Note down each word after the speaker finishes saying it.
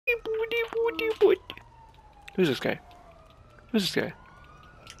Who's this guy? Who's this guy?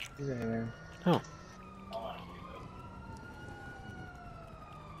 He's in there. Oh.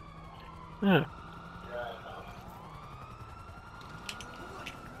 Yeah.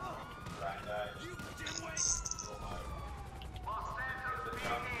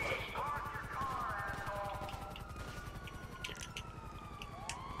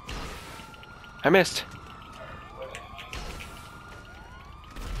 I missed.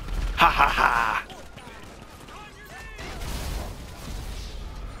 Ha ha ha!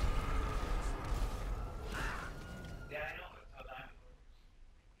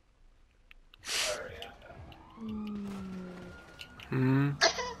 Hmm.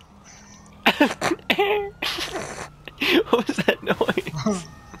 What was that noise?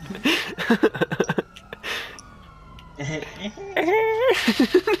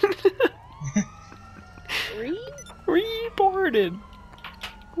 Reported.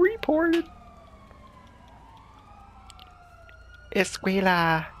 Reported.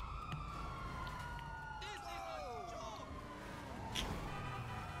 Escuela.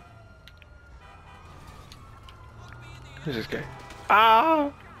 Who's this guy?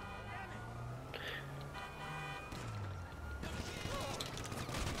 Ah!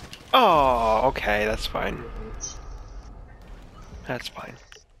 Oh, okay, that's fine. That's fine.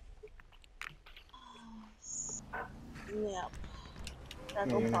 Yeah. Yeah,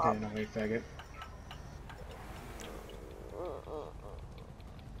 you're not getting away, faggot.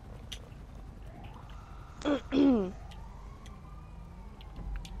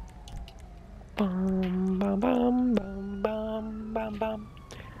 Bum bum bum bum bum bum bum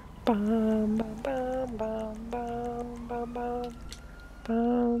bum bum bum bum bum bum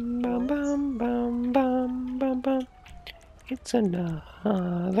bum bum bum bum bum bum bum. It's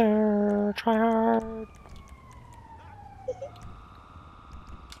another tryhard.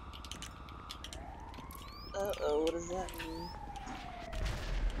 Uh-oh, what does that mean?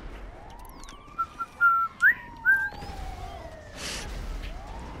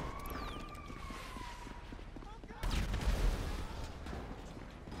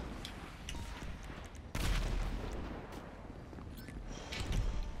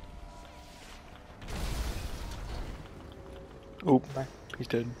 Oop, he's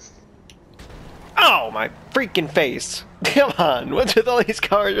dead. Oh, my freaking face! Come on, what's with all these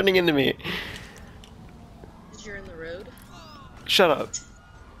cars running into me? Because you're in the road? Shut up.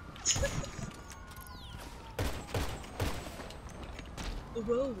 The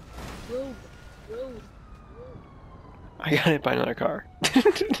road! Road! Road! I got hit by another car. What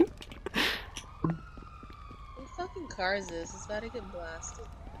fucking car is this? It's about to get blasted.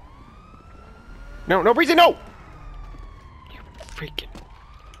 No, no, Breezy, no! You freaking...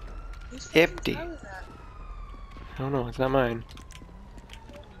 Whose fucking Empty. car was that? I don't know, it's not mine.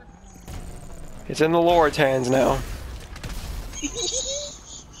 It's in the Lord's hands now.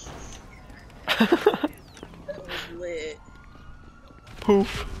 That was lit.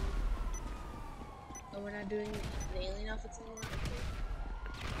 Poof. Oh, we're not doing the alien outfits anymore?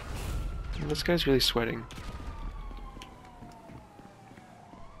 Okay. This guy's really sweating.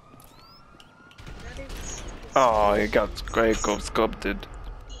 That is Oh, he got sculpted.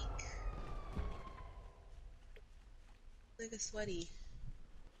 like a sweaty.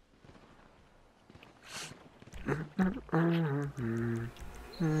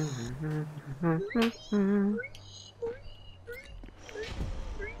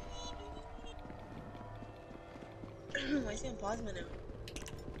 Why is he on pause now?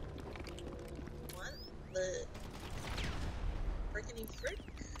 What the frickity frick?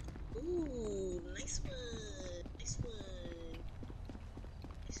 Ooh, nice one. Nice one.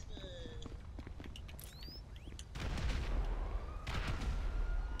 Nice one.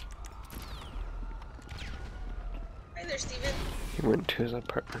 Hi there, Steven. He went to his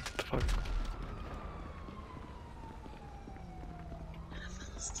apartment. What the fuck? Have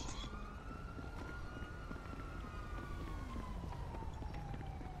fun, Steven.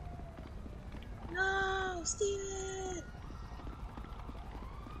 No, Steven!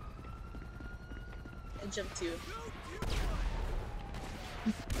 I jumped too.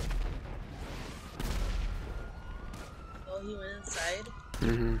 Oh, he went inside?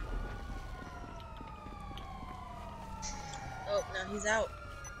 Mm-hmm. Oh, now he's out.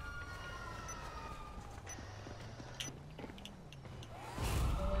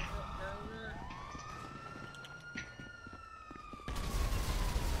 Oh, wait, no, no, no.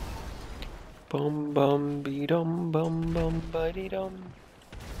 Bum bum be dum bum bum buddy dum.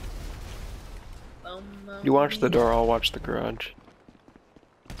 You watch the door, I'll watch the garage.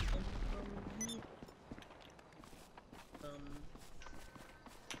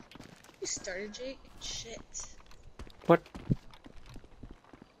 You started, Jake? Shit. What?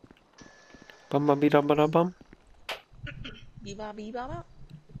 Bum bum bee dum ba dum bum. Bee-bop, bee-bop,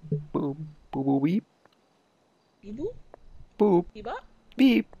 Boop boo boo beep. bee-boop, Boop bee-bop.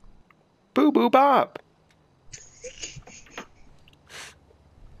 beep. Boo boo bop.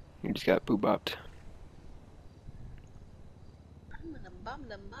 You just got boo bopped. I'm gonna bop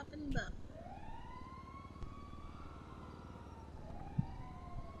them bop and bop.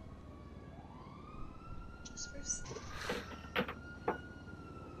 Just for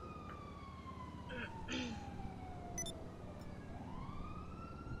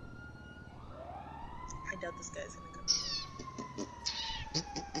I doubt this guy's gonna come.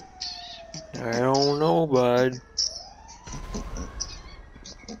 I don't know, bud.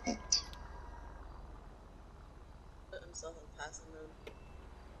 Put himself in passive mode.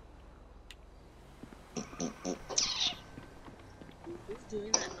 Who's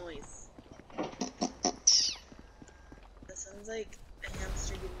doing that noise? That sounds like a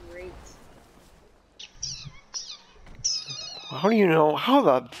hamster getting raped. How do you know? How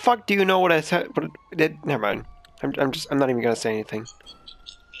the fuck do you know what I said? What it did? Never mind. I'm not even gonna say anything.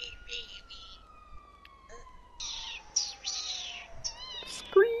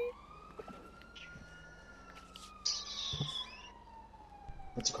 Scream.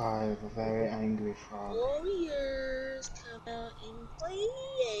 Let's cry of a very angry frog. Warriors come out and play.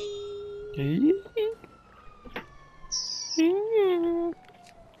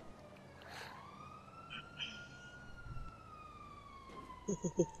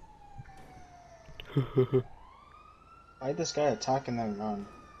 Why'd this guy attack and then run?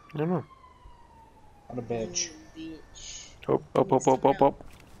 I don't know. What a bitch. Bitch. Oh.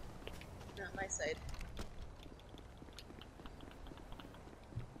 Not my side.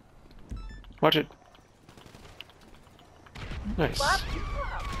 Watch it. Nice. Bop.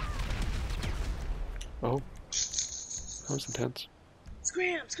 Oh. That was intense.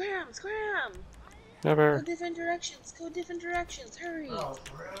 Scram, scram, scram! Never. Go different directions, go different directions, hurry! Oh,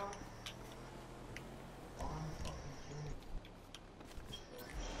 for real?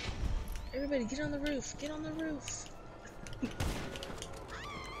 Everybody get on the roof, get on the roof!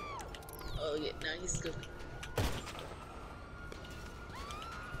 Oh yeah, now he's good.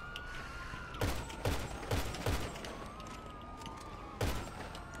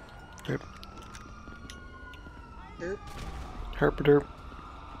 Herp. Herp. Herp-a-derp.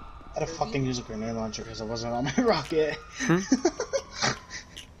 I had to fucking use a grenade launcher because it wasn't on my rocket.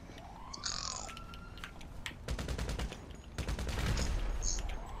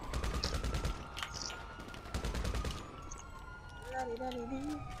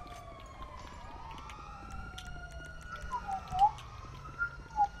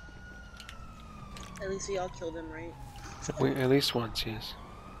 At least we all killed him, right? Wait, at least once, yes.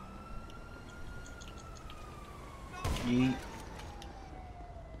 Yeet.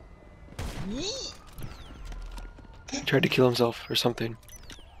 Yeet! He tried to kill himself or something.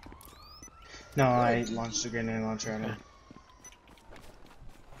 No, I launched a grenade launcher at him.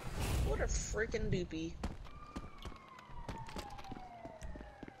 What a freaking doopy.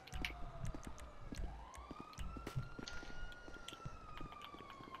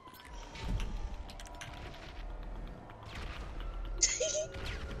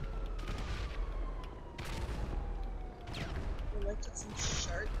 Would like to get some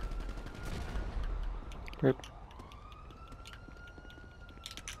shark. Rip.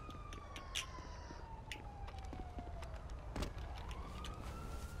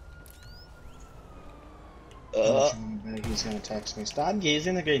 He's gonna text me. Stop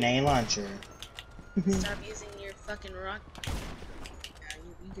using the grenade launcher. Stop using your fucking rock. Yeah,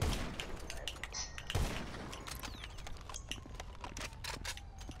 you get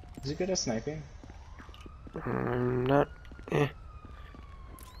Is he good at sniping? Not. Eh.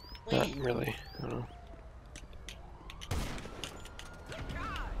 Not Wait. really. I don't know.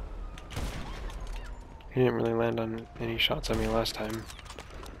 He didn't really land on any shots on me last time.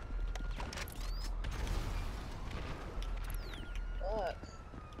 Fuck.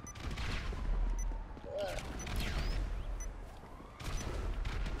 Fuck.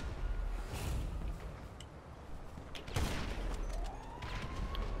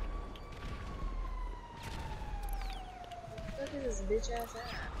 What is this bitch ass at?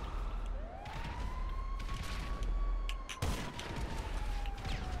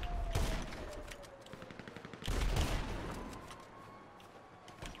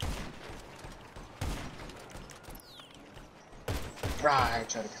 Right, I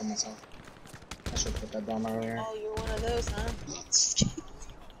tried to kill myself. I should have put that down earlier. Oh, you're one of those, huh? Just kidding.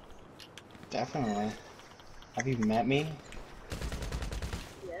 Definitely. Have you met me?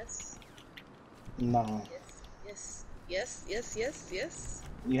 Yes. No, Yes, yes, yes, yes, yes, yes.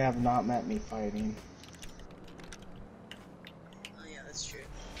 you have not met me fighting. Oh yeah, that's true.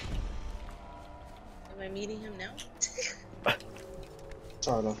 Am I meeting him now?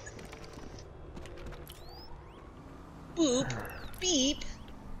 Sort of. Boop, beep,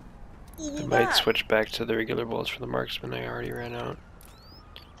 boo I boo might bop. switch back to the regular bullets for the marksman. I already ran out.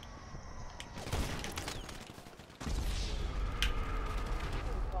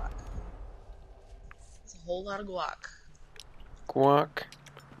 Guac. It's a whole lot of guac. Guac.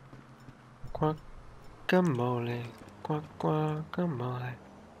 Guacamole. Guacamole.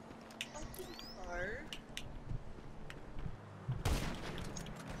 Fucking car.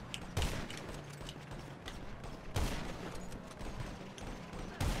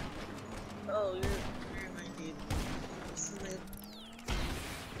 Oh, you're my dude. This is my.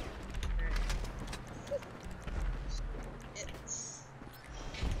 It's.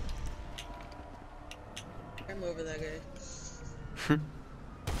 I'm over that guy.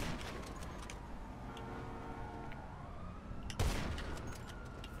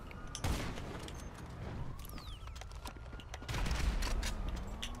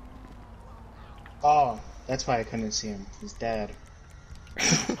 Oh, that's why I couldn't see him. He's dead.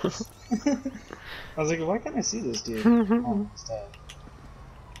 I was like, why can't I see this dude? Oh, he's dead.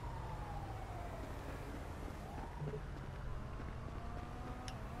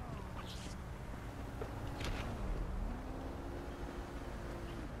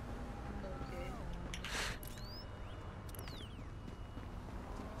 Okay.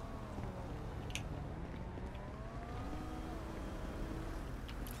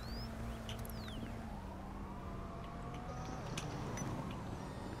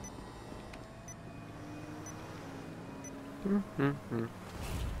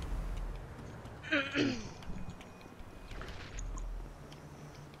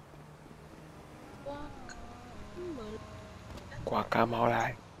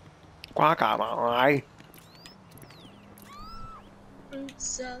 Guacamole. Guacamole. Fruit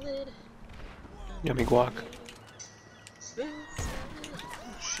salad. Yummy guac. Fruit salad.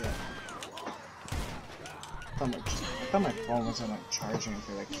 Oh, shit. I thought my phone wasn't like charging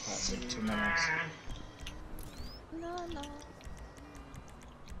for like the past like 2 minutes. No, no.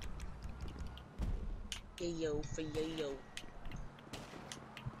 Yayo for yayo.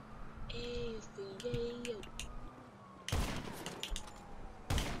 Hey for yayo.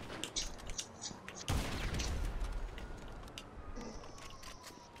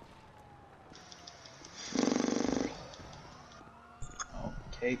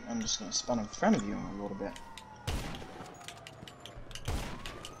 Okay, I'm just gonna spawn in front of you in a little bit.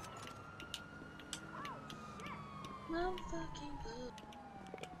 I'm fucking good.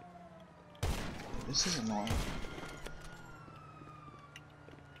 This is annoying.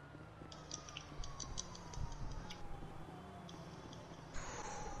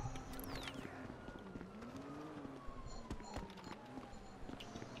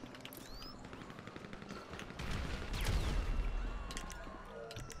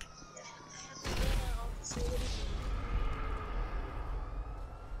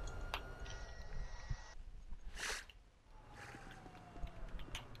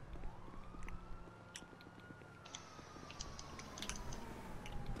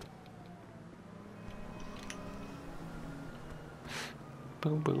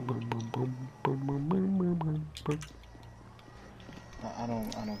 Boom, boom, boom, boom, boom, boom, boom, boom, boom, boom, boom. I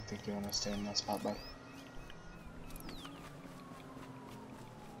don't think you wanna stay in that spot, bud.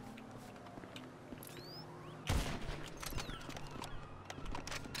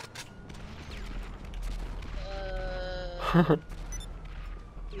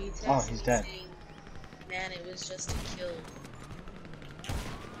 He Oh, texted he's me dead. saying, man, it was just a kill.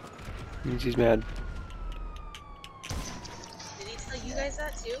 Means he's mad. Did he tell you guys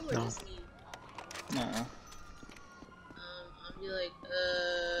that too, or No. just me? Nuh-uh. I'll be like,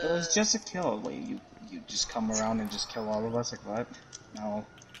 It was just a kill. Wait, you just come around and just kill all of us? Like what? No.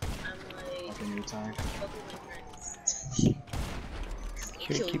 I'm like, Fucking retard. fuck with my friends. He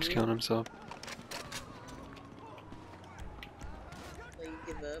Kill keeps you, killing himself. but you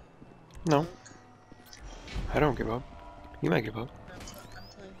give up. No, Punk. I don't give up. You might give up. I'm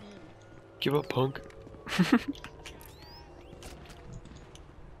telling him. Give up, punk.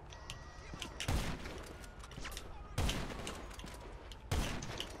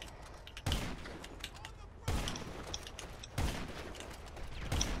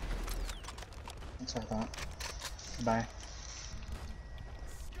 That's what I thought. Goodbye.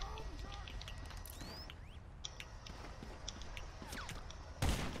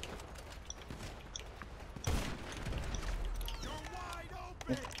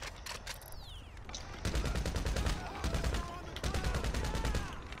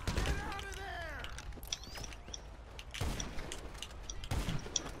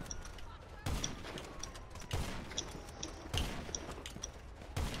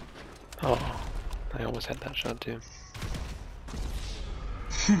 Oh, I almost had that shot too.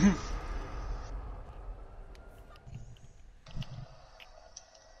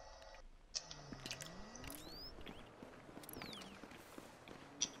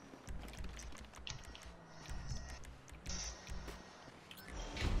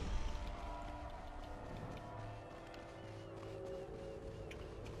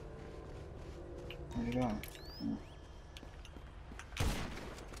 Where'd you go?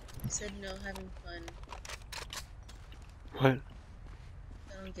 He said no, having fun. What?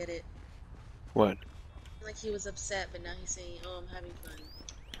 I don't get it. What? Like he was upset, but now he's saying, "Oh, I'm having fun."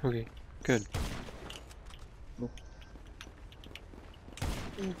 Okay, good.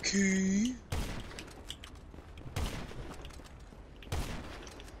 Okay.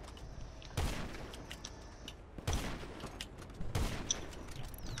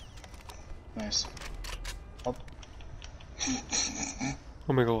 Nice. Oh.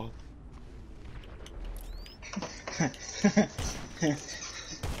 Oh my god.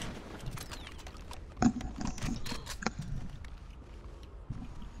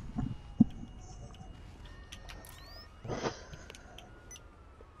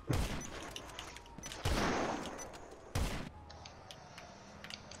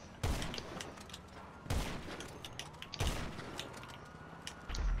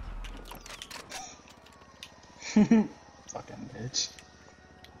 Fucking bitch.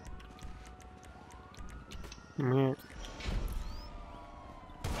 Meh.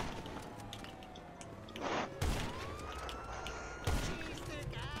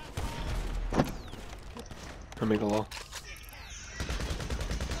 Oh my god.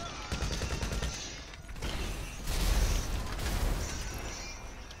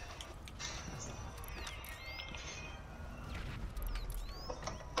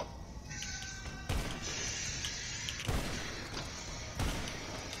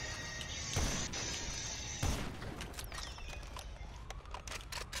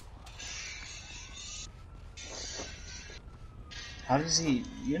 How does he?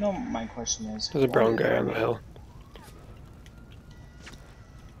 You know, my question is. There's a why brown did guy he- on the hill.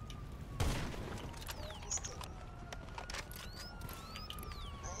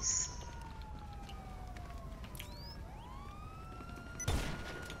 Nice.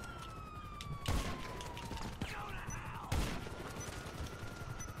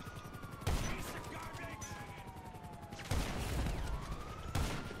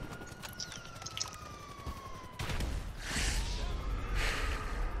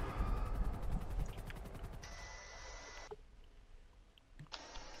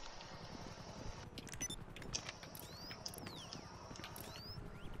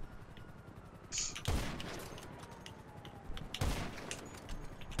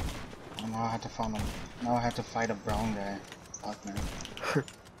 Oh, now I have to find him. Now I have to fight a brown guy. Fuck man.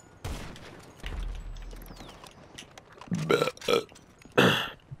 Burp. Burp.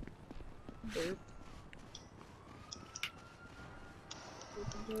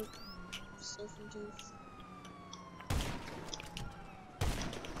 Self-induced.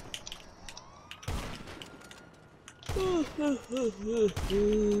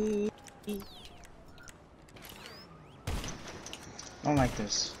 I don't like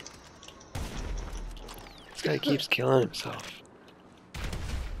this. This guy keeps killing himself.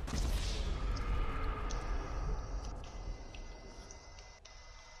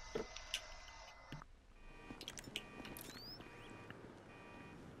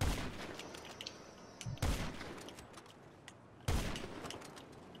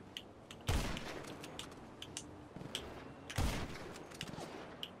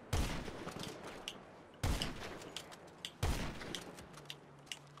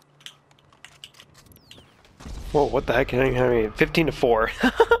 Whoa, what the heck? I didn't have any 15 to 4.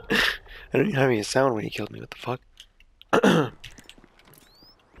 I didn't even have any sound when he killed me. What the fuck?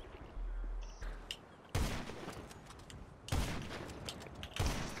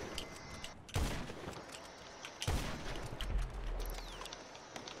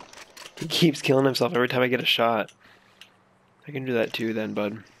 He keeps killing himself every time I get a shot. I can do that too then,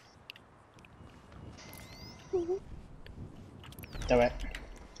 bud. Do it.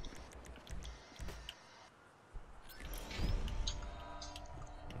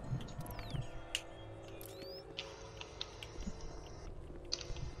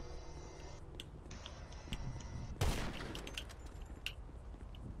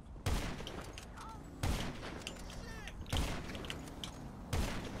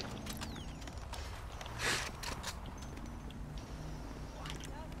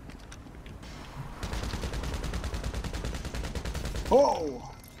 Oh!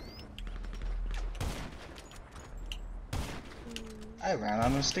 I ran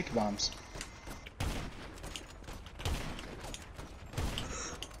out of sticky bombs.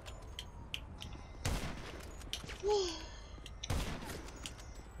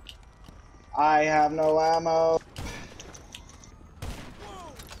 I have no ammo.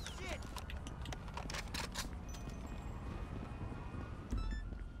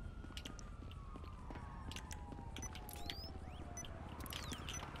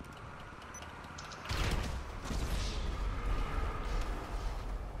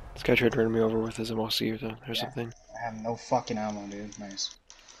 This guy tried to run me over with his MLC or Yeah. something. I have no fucking ammo, dude. Nice.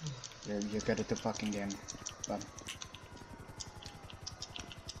 You're good at the fucking game, bud.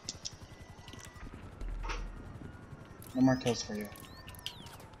 No more kills for you.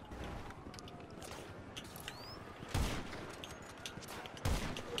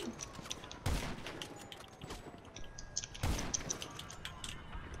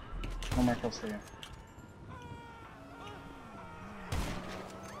 No more kills for you.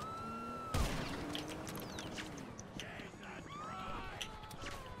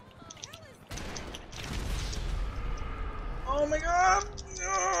 Oh my god!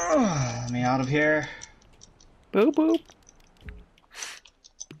 Ugh, let me out of here. Boop boop.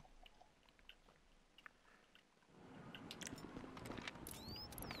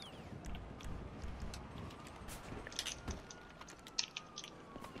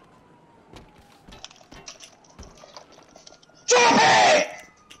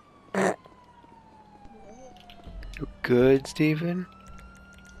 You good, Steven?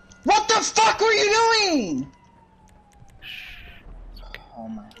 What the fuck were you doing? Oh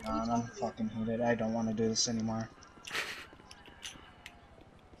my god, I'm fucking heated. I don't want to do this anymore.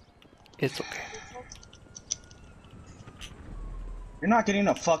 It's okay. You're not getting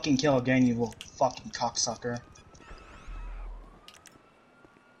a fucking kill again, you little fucking cocksucker.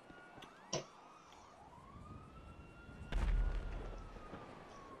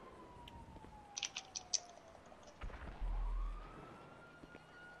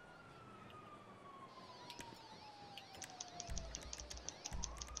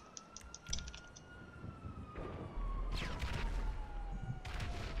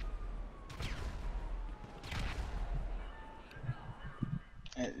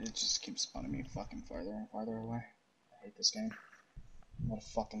 It just keeps spawning me fucking farther and farther away. I hate this game. I'm gonna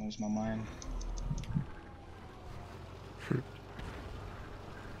fucking lose my mind. Fucking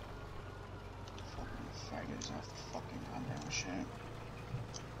faggots off the fucking goddamn shit.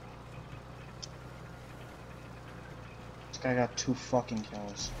 This guy got 2 fucking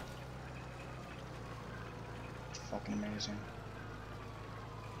kills. It's fucking amazing.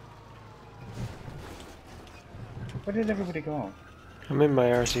 Where did everybody go? I'm in my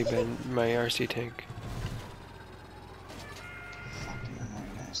RC my RC tank. Fucking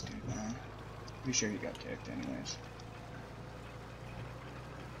annoying ass dude, man. Be sure you got kicked anyways.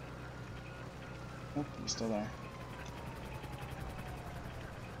 Nope, he's still there.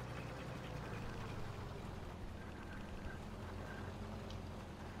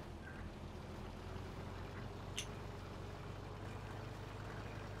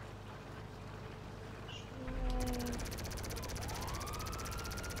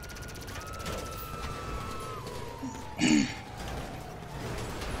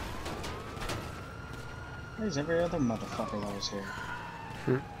 Where's every other motherfucker that was here?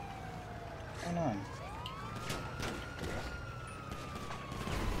 What's going on?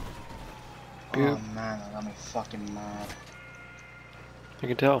 Yep. Oh man, that got me fucking mad. I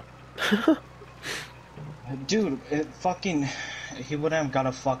can tell. Dude, he wouldn't have got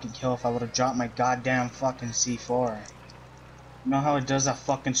a fucking kill if I would have dropped my goddamn fucking C4. You know how it does that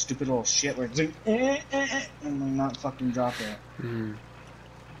fucking stupid little shit where it's like, and like not fucking drop it.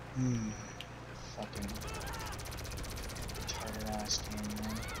 Fucking retarded ass game,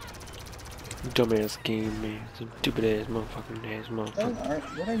 man. Dumbass game, man. Stupid ass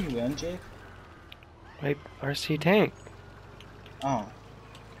motherfucker. What are you in, Jake? My RC tank. Oh. Okay.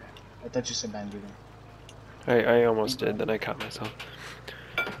 I thought you said Bandido. I almost did, then I caught myself.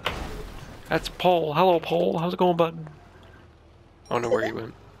 That's Paul. Hello, Paul. How's it going, bud? I don't know where he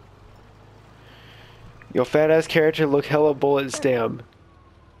went. Yo, fat ass character look hella bullet stamp.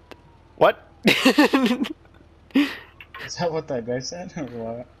 What? Is that what that guy said, or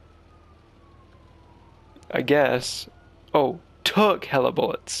what? I guess. Oh, took hella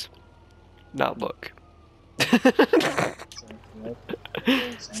bullets. Not look.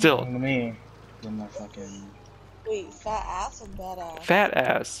 Still. To me, in the fucking... Wait, fat ass or badass? Fat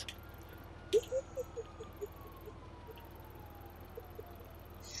ass.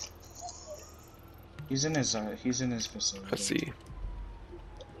 He's in his facility. Let's see.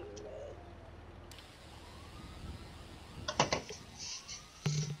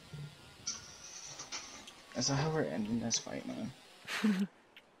 Is that how we're ending this fight, man?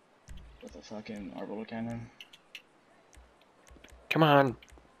 With a fucking orbital cannon? Come on.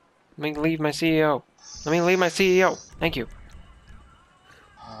 Let me leave my CEO. Let me leave my CEO. Thank you.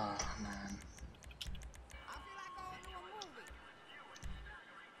 Oh, man.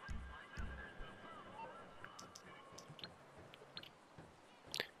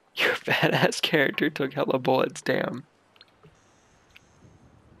 Your badass character took hella bullets, damn.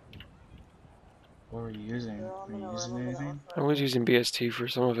 What were you using? Girl, I'm Were you gonna using remember that anything? I was using BST for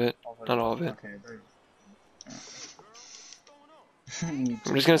some of it. Not all of it. Okay, there you I'm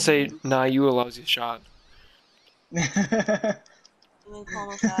just gonna say, nah, you a lousy shot. one. And then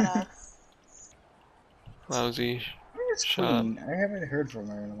call him a fat ass. Lousy Where's shot. Queen? I haven't heard from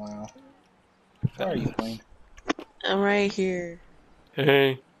her in a while. Where are you, Queen? I'm right here.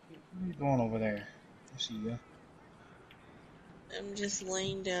 Hey. Where are you going over there? I see you. I'm just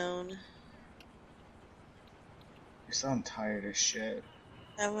laying down, You sound tired as shit.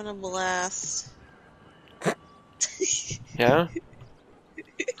 having a blast. Yeah?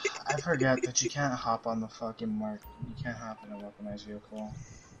 I forget that you can't hop on the fucking mark. You can't hop in a weaponized vehicle.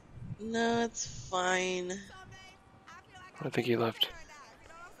 No, it's fine. I think he left.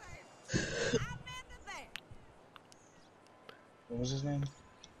 What was his name?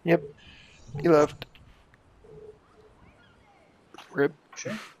 Yep. He left. Rip.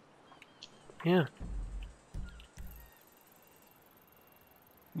 Sure. Yeah.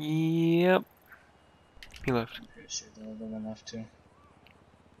 Yep. He left. I'm pretty sure the other one left too.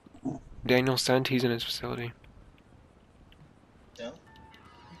 Daniel sent, he's in his facility. Dell?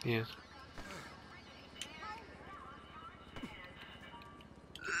 He is.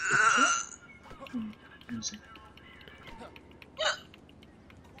 Easy.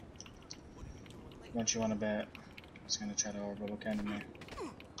 Don't you want to bet? He's gonna try to orbital cannon me. I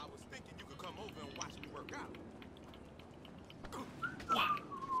was thinking you could come over and watch me work out.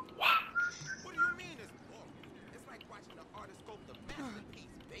 What do you mean it's boring? It's like watching the artist sculpt the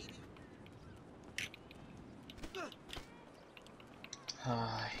masterpiece, baby.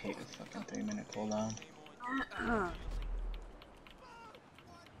 Ah, I hate a fucking 3-minute cooldown.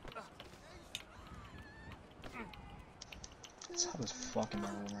 It's hot as fuck in my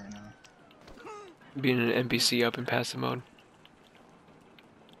room right now. Being an NPC up in passive mode.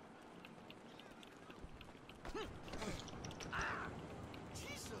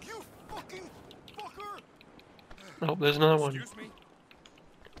 You fucking fucker! Oh, there's another one. Excuse me?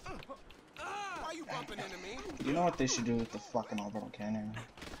 Why you bumping into me? You know what they should do with the fucking orbital cannon?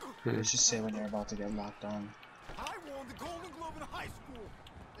 They should say when they're about to get locked on. I won the Golden Globe in high school.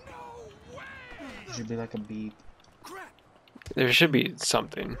 No way! It should be like a beep. Crap! There should be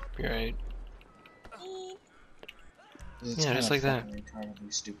something, right? 'Cause it's Yeah, kinda just like that. fucking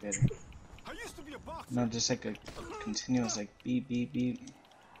retardedly stupid. I used to be a boxer. No, just like a continuous like beep beep beep.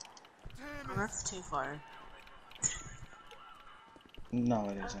 Oh, that's too far. No,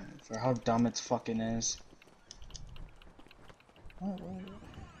 it isn't. For how dumb it fucking is. Why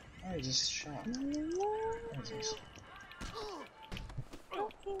is this shot? What is this?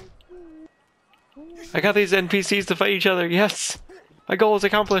 I got these NPCs to fight each other, yes! My goal is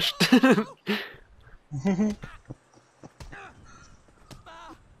accomplished!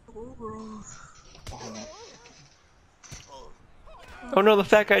 Oh no, the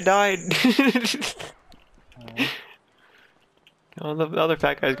fat guy died! Oh, the other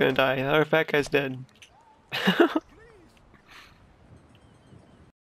fat guy's gonna die. The other fat guy's dead.